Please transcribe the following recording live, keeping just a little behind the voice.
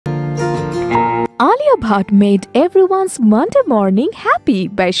Alia Bhatt made everyone's Monday morning happy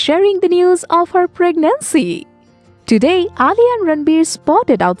by sharing the news of her pregnancy. Today, Alia and Ranbir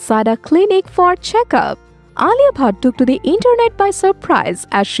spotted outside a clinic for checkup. Alia Bhatt took to the internet by surprise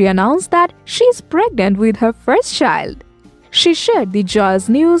as she announced that she is pregnant with her first child. She shared the joyous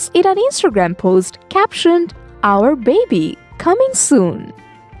news in an Instagram post captioned, "Our baby, coming soon."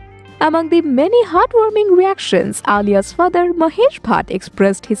 Among the many heartwarming reactions, Alia's father Mahesh Bhatt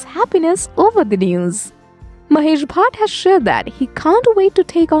expressed his happiness over the news. Mahesh Bhatt has shared that he can't wait to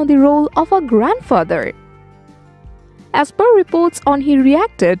take on the role of a grandfather. As per reports he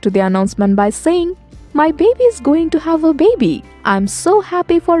reacted to the announcement by saying, "My baby is going to have a baby. I'm so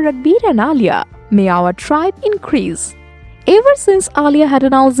happy for Ranbir and Alia. May our tribe increase." Ever since Alia had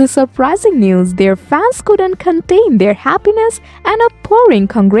announced this surprising news, their fans couldn't contain their happiness and are pouring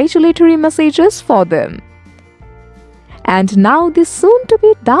congratulatory messages for them. And now the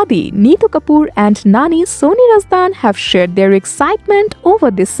soon-to-be Dadi Neetu Kapoor and Nani Soni Razdan have shared their excitement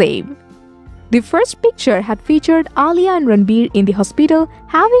over the same. The first picture had featured Alia and Ranbir in the hospital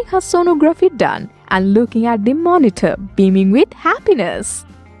having her sonography done and looking at the monitor, beaming with happiness.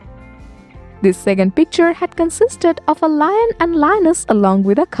 This second picture had consisted of a lion and lioness along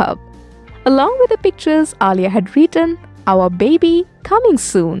with a cub. Along with the pictures, Alia had written, "Our baby, coming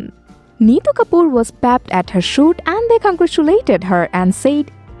soon." Neetu Kapoor was pepped at her shoot and they congratulated her and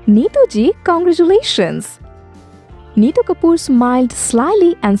said, "Neetu ji, congratulations." Neetu Kapoor smiled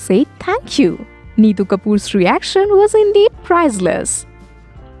slyly and said thank you. Neetu Kapoor's reaction was indeed priceless.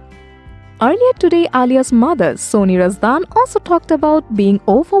 Earlier today, Alia's mother, Soni Razdan, also talked about being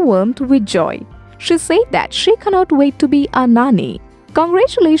overwhelmed with joy. She said that she cannot wait to be a nanny.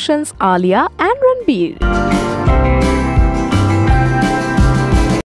 Congratulations, Alia and Ranbir.